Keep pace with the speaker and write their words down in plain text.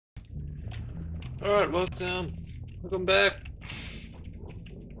Alright, welcome. Welcome back.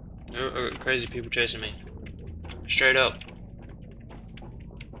 I got crazy people chasing me. Straight up.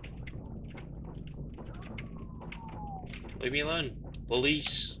 Leave me alone.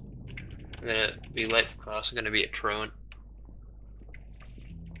 Bullies. I'm gonna be late for class. I'm gonna be at truant.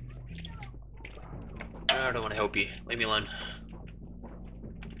 I don't want to help you. Leave me alone.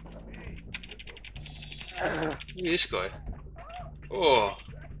 Look at this guy. Oh.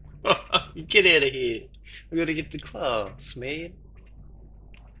 Get out of here. I gotta get to class, man.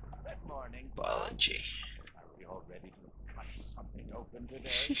 Good morning, Biology. Are we all ready to cut something open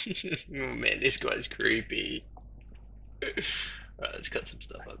today? Oh man, this guy's creepy. Alright, let's cut some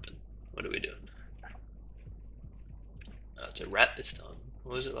stuff open. What are we doing? Oh, it's a rat this time.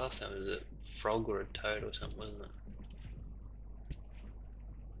 What was it last time? Was it a frog or a toad or something, wasn't it?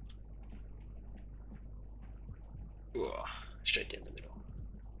 Whoa, straight down the middle.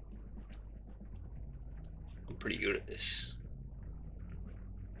 I'm pretty good at this.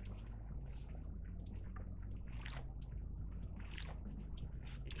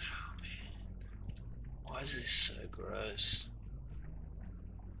 Oh man. Why is this so gross?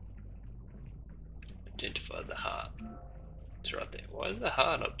 Identify the heart. It's right there. Why is the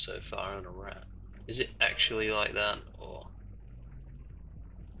heart up so far on a rat? Is it actually like that, or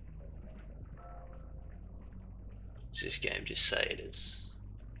does this game just say it is?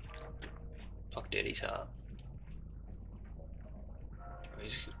 Puck Daddy's heart.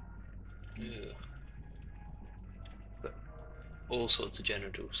 Ew. Got all sorts of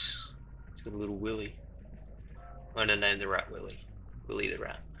genitals. He's got a little Willy. I'm gonna name the rat Willy. Willy the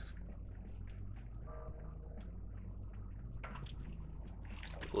rat.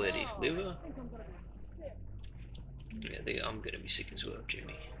 Pull out his liver. Yeah, I think I'm gonna be sick as well,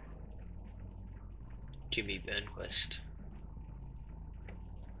 Jimmy. Jimmy Burnquist.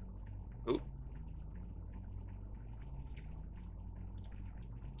 Oh.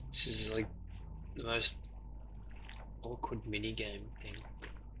 This is like the most awkward minigame thing.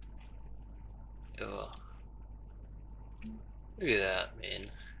 Oh. Look at that,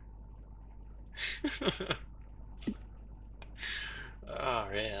 man. Oh,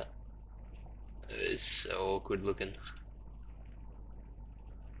 yeah. It's so awkward looking.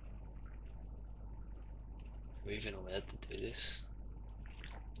 Are we even allowed to do this?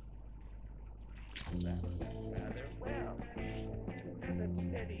 Rather well. The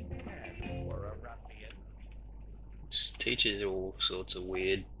steady hand for a ruffian. This teaches all sorts of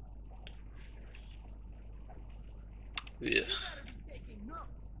weird. Yeah.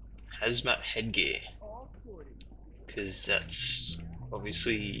 Hazmat headgear. Because that's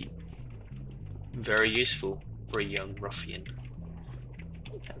obviously very useful for a young ruffian.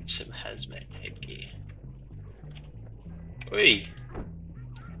 Have some hazmat headgear. Oi!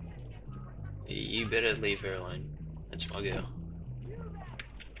 You better leave her alone. That's my girl.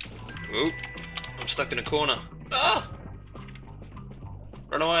 Oop! I'm stuck in a corner. Ah!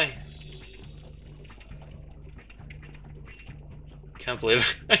 Run away! Can't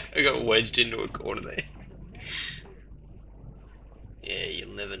believe I got wedged into a corner there. Yeah,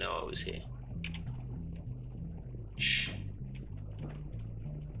 you'll never know I was here. Shh.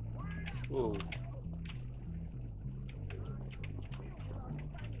 Whoa.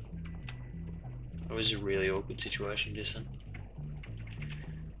 That was a really awkward situation just then.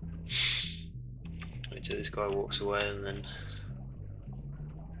 Wait till this guy walks away and then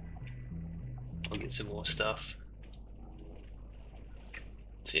I'll get some more stuff.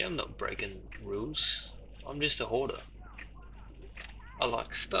 See, I'm not breaking rules. I'm just a hoarder. I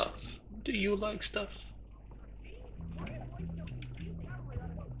like stuff. Do you like stuff?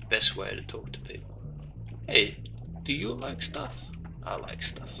 Best way to talk to people. Hey, do you like stuff? I like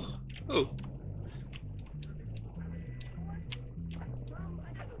stuff. Oh.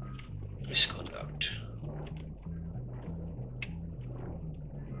 Misconduct.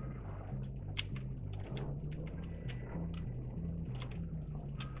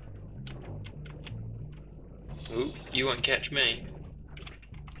 Ooh, you won't catch me.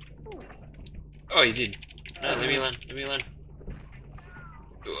 Oh, you did. No, leave me alone. Leave me alone.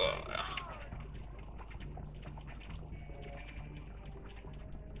 Oh.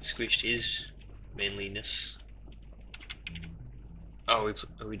 Squished his manliness. Oh,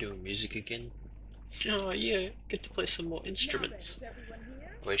 are we doing music again? Oh yeah, get to play some more instruments.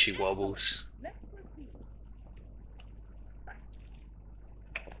 The way she wobbles.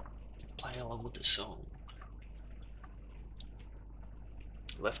 Play along with the song.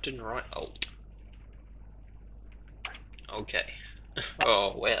 Left and right alt. Okay.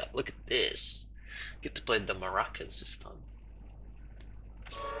 Oh wow, look at this. Get to play the maracas this time.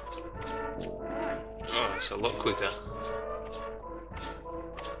 class a lot quicker.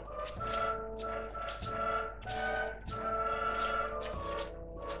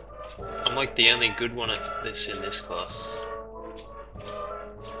 I'm like the only good one at this in this class.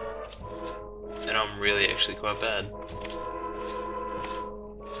 And I'm really actually quite bad.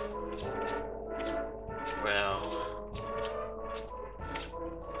 Wow.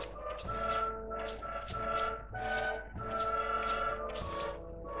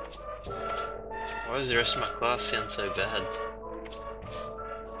 Why does the rest of my class sound so bad?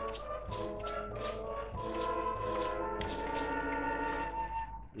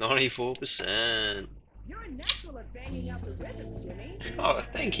 %. You're a natural at banging out the rhythm, Jimmy. Oh,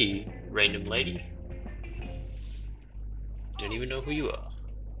 thank you, random lady. Don't even know who you are.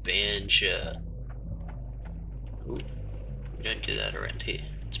 Banshire. Ooh, we don't do that around here.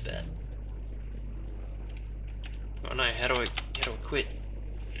 It's bad. Oh no, how do I quit?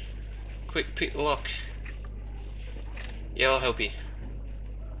 Quick, pick the lock. Yeah, I'll help you.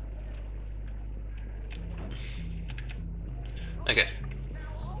 Okay.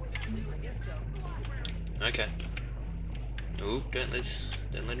 Okay. Ooh, don't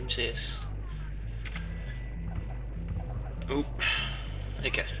let him see us. Ooh.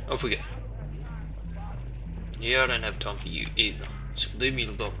 Okay, off we go. Yeah, I don't have time for you either. So leave me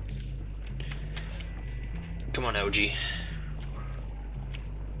alone. Come on, LG.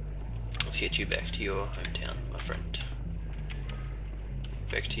 Let's get you back to your hometown, my friend.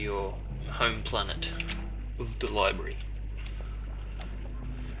 Back to your home planet of the library.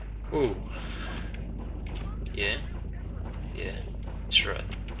 Ooh. Yeah. Yeah. That's right.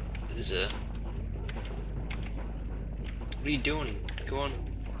 There's a... What are you doing? Go on.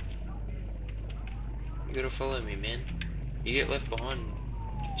 You gotta follow me, man. You get left behind,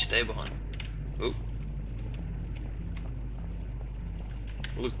 you stay behind. Oop.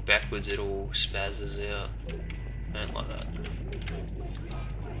 Look backwards, it all spazzes out. I don't like that.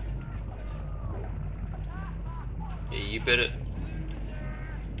 Yeah, you better...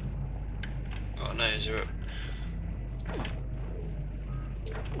 Oh no, is there a...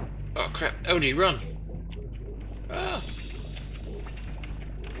 Oh crap, LG, run! Ah!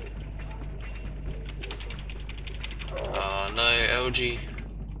 Oh no, LG.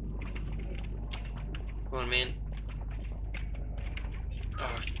 Come on, man.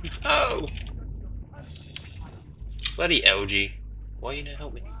 Oh! Bloody LG. Why you not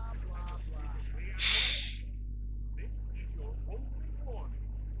help me?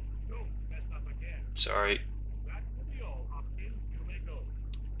 Sorry.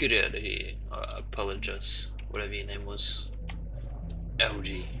 Get out of here. I apologize. Whatever your name was.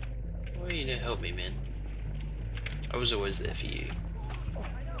 LG. Why you not help me, man? I was always there for you.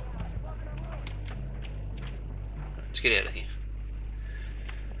 Let's get out of here.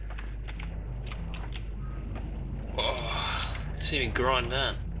 Oh, see me grind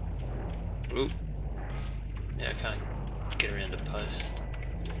that. Oop. Yeah, I can't get around the post.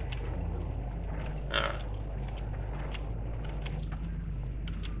 Alright.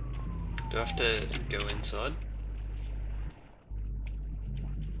 Do I have to go inside?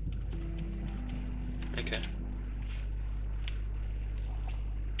 Okay.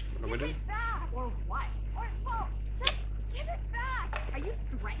 What am I doing? Give it back! Or what? Or, well, just give it back! Are you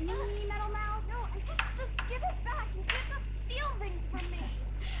threatening me, Metal Mouth? No, I said just give it back. You can't just steal things from me.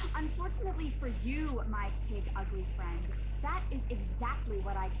 Unfortunately for you, my pig ugly friend, that is exactly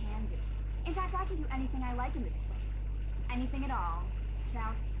what I can do. In fact, I can do anything I like in this place. Anything at all.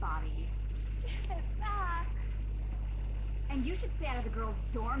 Ciao, Spotty. Give it back. And you should stay out of the girls'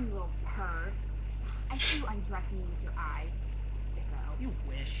 dorm, you little perv. I see you undressing me with your eyes. Sicko. You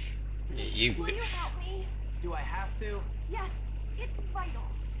wish. Yeah, you Will wish. you help me? Do I have to? Yes, it's vital.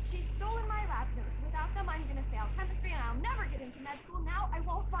 She's stolen my lab notes. Without them, I'm gonna fail chemistry and I'll never get into med school. Now I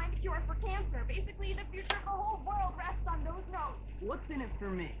won't find a cure for cancer. Basically, the future of the whole world rests on those notes. What's in it for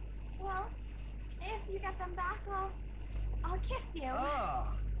me? Well, if you get them back, I'll kiss you. Oh,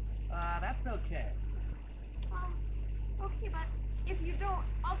 that's okay. Okay, but if you don't,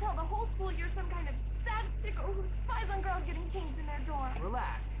 I'll tell the whole school you're some kind of sad sicko who spies on girls getting changed in their dorm.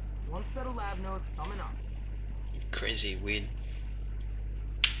 Relax. One set of lab notes coming up. Crazy, weird.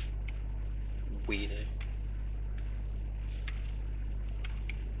 Weirdo.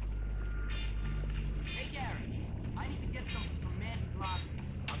 Hey, Gary. I need to get something from Manny's lobby.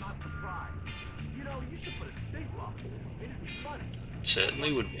 I'm not surprised. You know, you should put a steak lock in it. It'd be funny.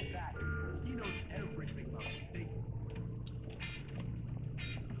 Certainly would be. He knows everything about steak.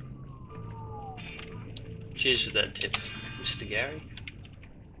 Cheers for that tip, Mr. Gary.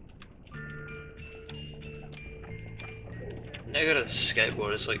 Now I got a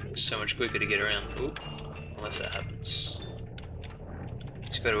skateboard, it's like so much quicker to get around. Oop. unless that happens.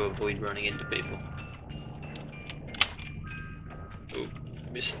 Just got to avoid running into people. Oh,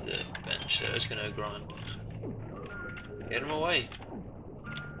 missed the bench that I was going to grind. Get him away.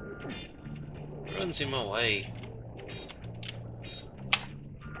 Runs in my way.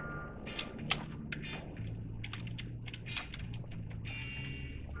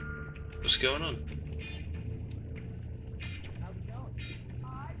 What's going on?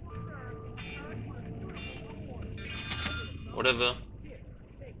 Whatever.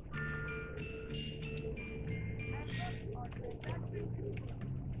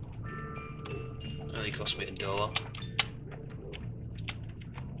 Only cost me $1.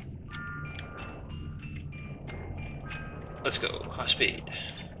 Let's go, high speed.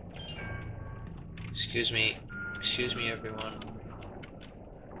 Excuse me everyone.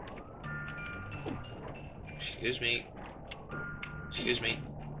 Excuse me. Excuse me.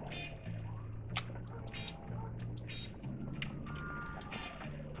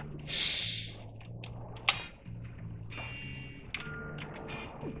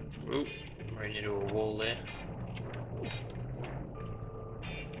 Oop, right into a wall there.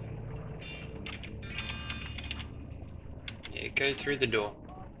 Yeah, go through the door.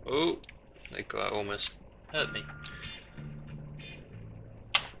 Oh, that guy almost hurt me.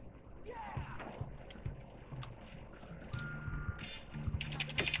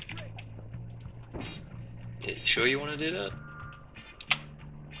 Yeah, sure you want to do that?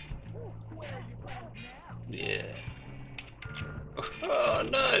 Yeah. Oh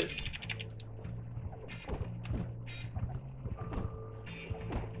no!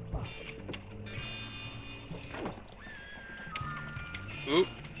 Oop.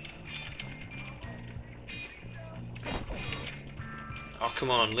 Oh come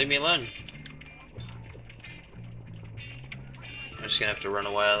on, leave me alone. I'm just gonna have to run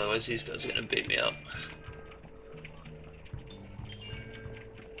away, otherwise these guys are gonna beat me up.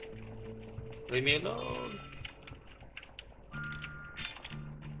 Leave me alone.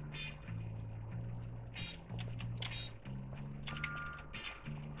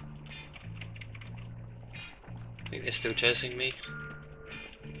 I think they're still chasing me.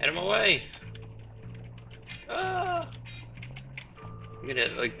 Get him away! Ah! You're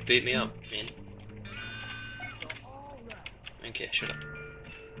gonna like beat me up, man. Okay, shut up.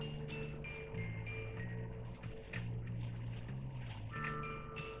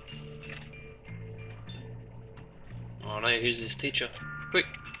 Oh no, who's this teacher? Quick,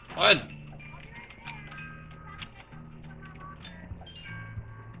 hide!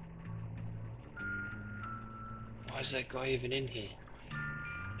 Why is that guy even in here?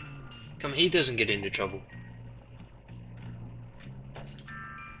 Come, he doesn't get into trouble.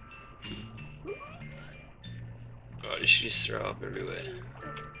 God, you should just throw up everywhere.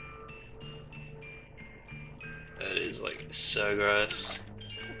 That is like so gross.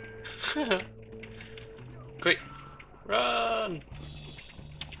 Quick, run!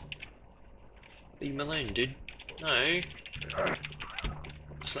 Leave me alone, dude. No.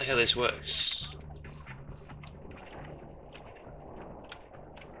 That's not how this works.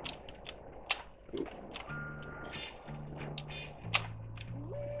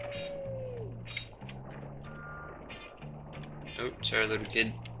 Oh, sorry little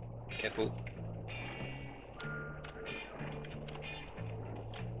kid. Careful.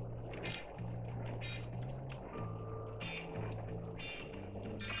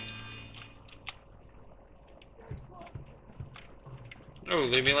 Oh,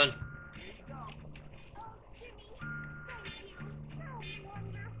 leave me alone.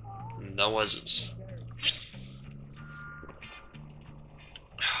 No wasn't.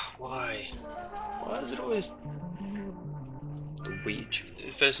 Why? Why is it always the weed?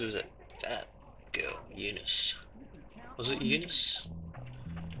 First it was that girl, Eunice. Was it Eunice?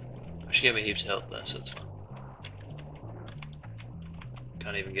 She gave me heaps of health though, so it's fine.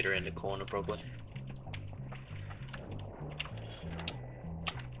 Can't even get around the corner properly.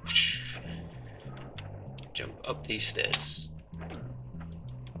 Jump up these stairs.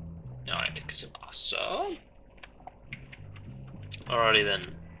 Alright, because I'm awesome. Alrighty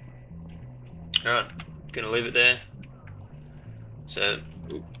then. Alright, gonna leave it there. So,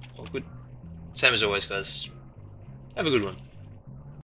 all good. Same as always, guys. Have a good one.